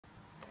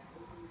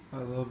I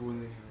love when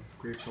they have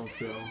grapes on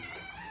sale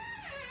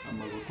at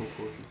my local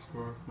grocery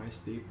store. My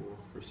staple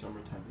for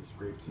summertime is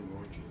grapes and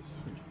oranges,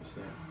 100%.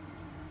 So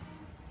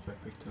I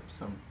picked up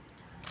some.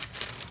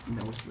 And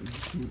that was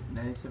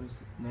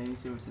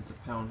 97 cents a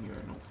pound here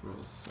at No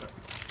Frills. So I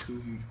picked up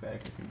 2 huge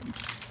bags of each.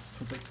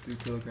 So it's like 3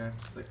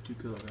 kilograms, it's like 2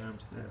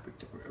 kilograms. And then I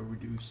picked up a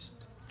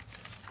reduced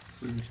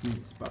meat.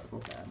 It's about to go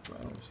bad, but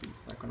I don't see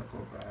it's not gonna go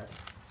bad.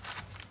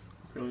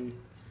 Apparently,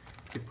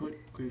 they put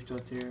grapes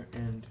out there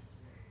and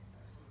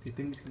they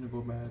think it's gonna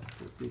go bad,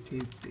 but they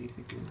think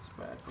it's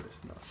bad, but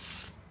it's not.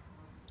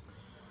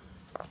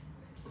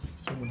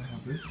 So I'm gonna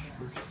have this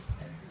first.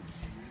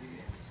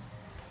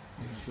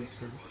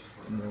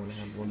 And then I'm gonna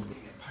have one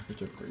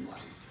package of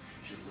grapes.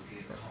 It's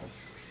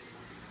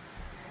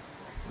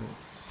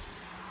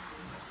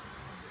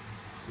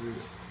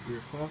 3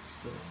 o'clock,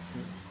 so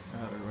I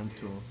had to run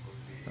to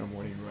a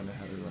morning run. I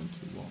had to run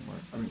to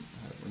Walmart. I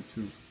had to run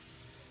to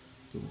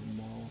the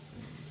mall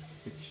and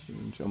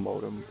exchange a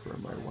modem for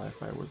my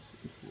Wi-Fi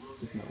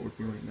is not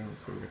working right now,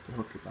 so we have to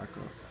hook it back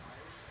up.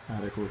 I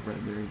had to go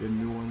right there and get a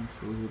new one,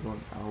 so it was about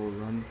an hour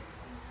run.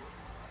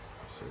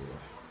 So yeah.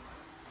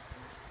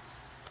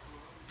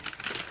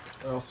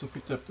 I also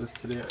picked up this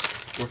today at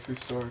the grocery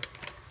store.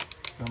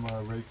 Some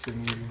Red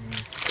Canadian.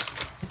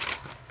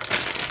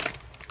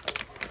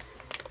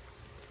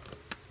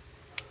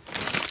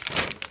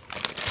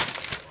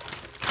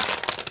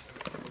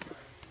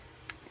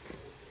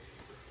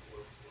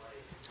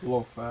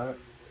 Low fat.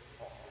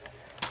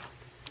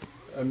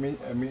 I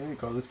mainly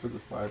got this for the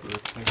fiber.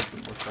 I need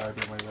some more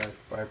fiber in my life,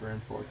 fiber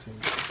and protein.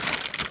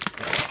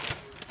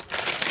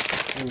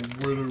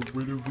 Where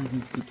do we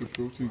get the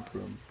protein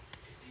from?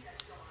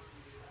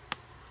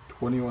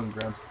 21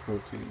 grams of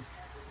protein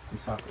and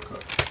half a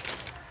cup.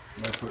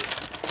 And I'm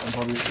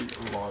probably eat a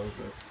lot of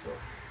this, so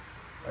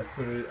I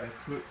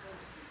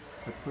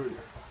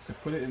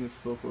put it in the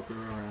slow cooker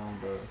around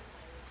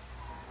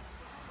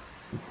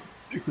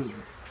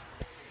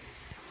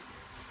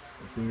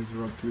I think it was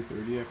around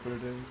 2:30 I put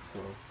it in, so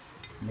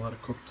I'm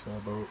not cooked till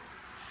about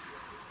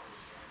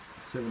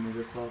 7,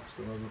 8 o'clock,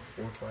 so another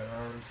 4 or 5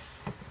 hours.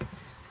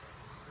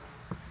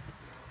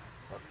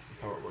 Oh, this is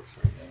how it looks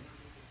right now.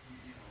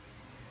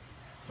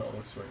 This is how it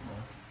looks right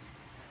now.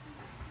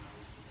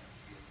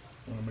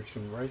 I'm gonna make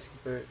some rice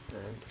with it,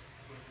 and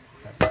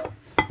that's it.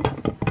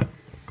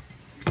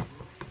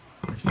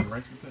 Make some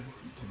rice with it,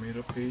 some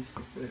tomato paste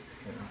with it,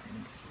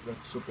 and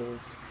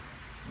vegetables.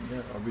 And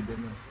yeah, I'll be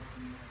done now.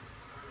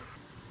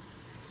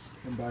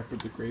 I'm back with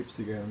the grapes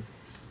again.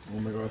 Oh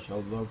my gosh, I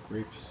love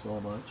grapes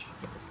so much.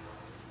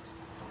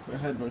 If I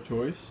had no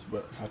choice,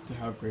 but have to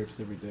have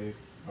grapes every day,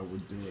 I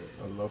would do it.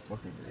 I love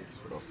fucking grapes,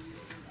 bro.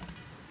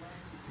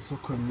 It's so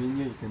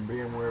convenient, you can bring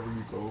them wherever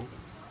you go.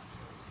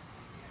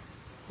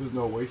 There's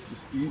no waste,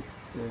 just eat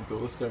and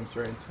go them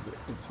straight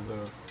into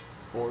the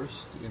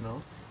forest, you know?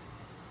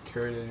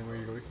 Carry it anywhere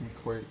you go, you can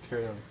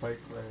carry it on a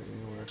bike ride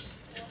anywhere.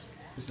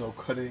 There's no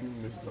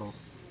cutting,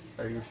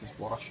 I just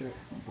wash it,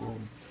 and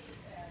boom.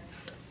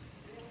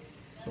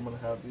 So I'm gonna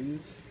have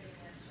these.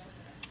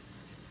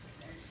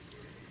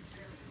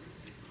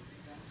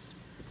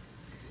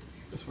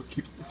 That's what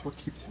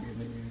keeps me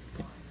living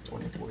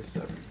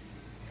 24/7.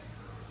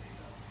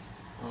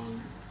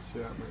 So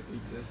yeah, I'm gonna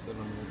eat this and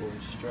I'm gonna go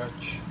and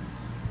stretch.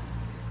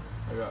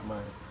 I got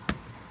my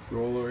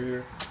roller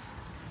here.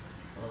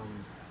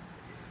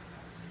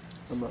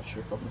 I'm not sure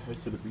if I'm gonna head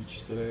to the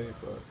beach today,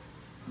 but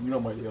you know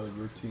my daily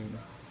routine.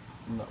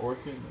 If I'm not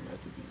working, I'm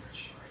at the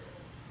beach.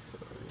 So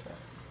yeah.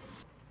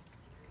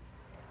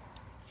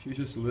 She's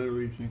just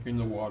literally drinking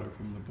the water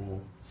from the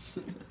bowl.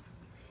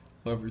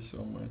 Love her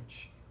so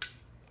much.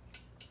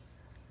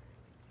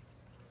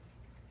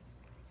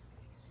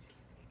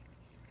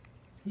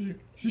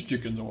 She's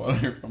drinking the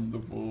water from the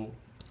bowl.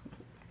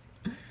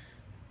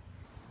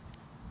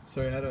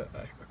 So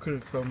I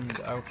couldn't film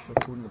the actual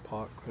food in the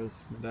pot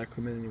because my dad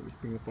come in and he was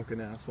being a fucking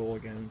asshole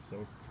again.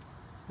 So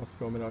I was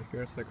filming out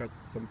here. So I got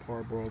some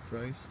parboiled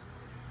rice.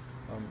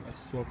 I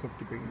slow cooked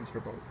the beans for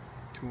about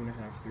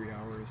 2.5, 3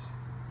 hours.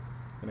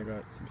 Then I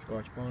got some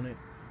Scotch bonnet,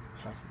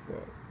 half of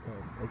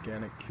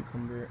organic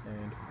cucumber,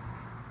 and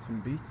some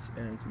beets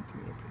and some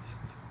tomato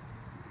paste.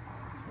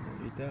 So I'm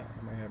gonna eat that.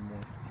 I might have more.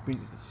 These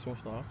beans are so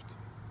soft.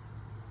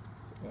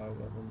 So I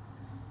love them.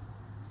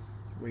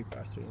 It's way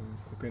faster than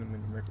cooking them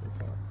in the regular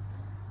pot.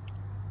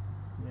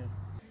 Yeah.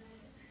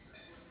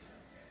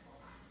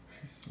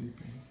 She's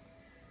sleeping.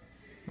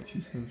 But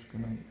she says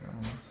goodnight, guys.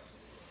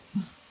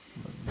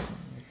 Love you so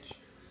much.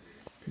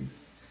 Peace.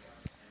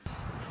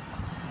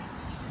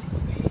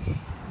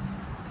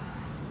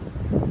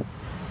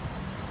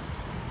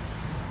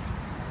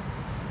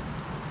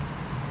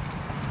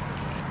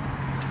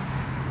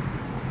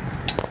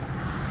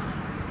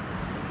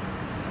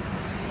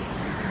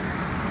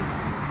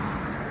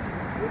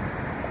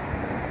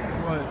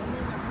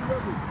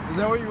 Is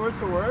that what you went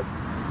to work?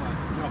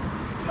 No.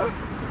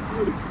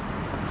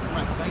 It's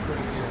my psych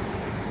right here.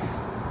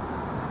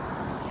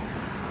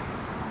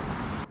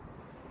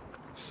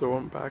 So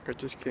I'm back. I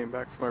just came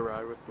back from my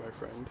ride with my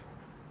friend.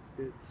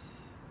 It's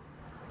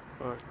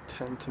about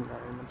 10 to 9.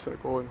 I'm just gonna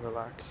go and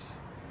relax.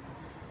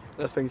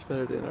 Nothing's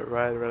better than a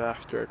ride right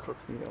after a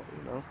cooked meal,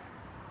 you know?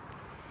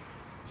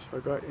 So I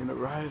got in a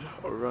ride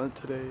or run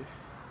today.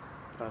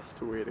 That's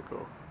the way to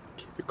go.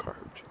 Keep it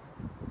carved.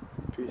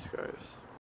 Peace, guys.